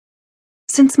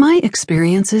Since my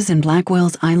experiences in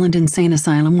Blackwell's Island Insane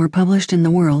Asylum were published in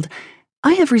The World,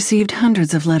 I have received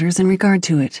hundreds of letters in regard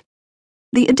to it.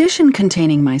 The edition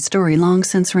containing my story long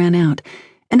since ran out,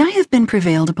 and I have been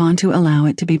prevailed upon to allow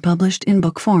it to be published in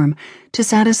book form to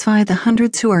satisfy the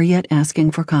hundreds who are yet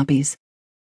asking for copies.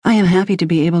 I am happy to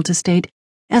be able to state,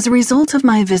 as a result of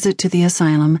my visit to the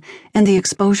asylum and the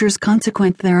exposures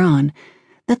consequent thereon,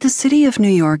 that the City of New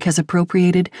York has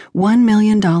appropriated $1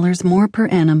 million more per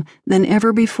annum than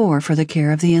ever before for the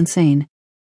care of the insane.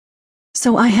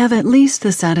 So I have at least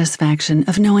the satisfaction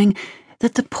of knowing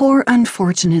that the poor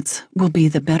unfortunates will be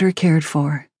the better cared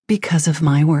for because of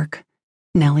my work.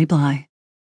 Nellie Bly.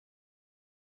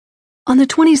 On the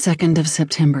 22nd of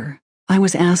September, I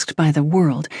was asked by The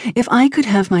World if I could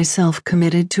have myself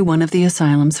committed to one of the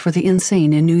asylums for the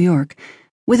insane in New York,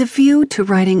 with a view to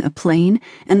writing a plain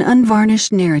and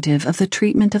unvarnished narrative of the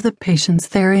treatment of the patients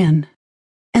therein,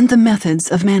 and the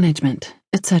methods of management,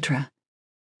 etc.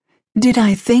 Did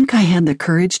I think I had the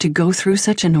courage to go through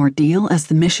such an ordeal as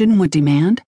the mission would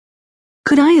demand?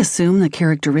 Could I assume the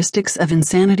characteristics of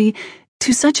insanity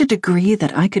to such a degree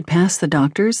that I could pass the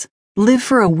doctors, live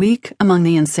for a week among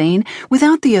the insane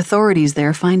without the authorities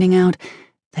there finding out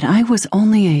that I was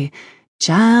only a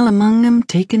child among 'em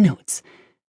taking notes?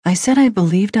 I said I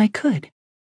believed I could.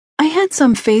 I had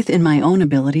some faith in my own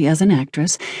ability as an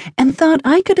actress and thought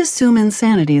I could assume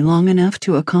insanity long enough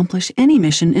to accomplish any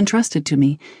mission entrusted to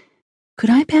me.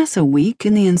 Could I pass a week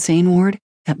in the insane ward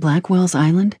at Blackwell's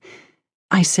Island?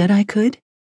 I said I could,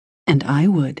 and I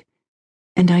would,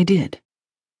 and I did.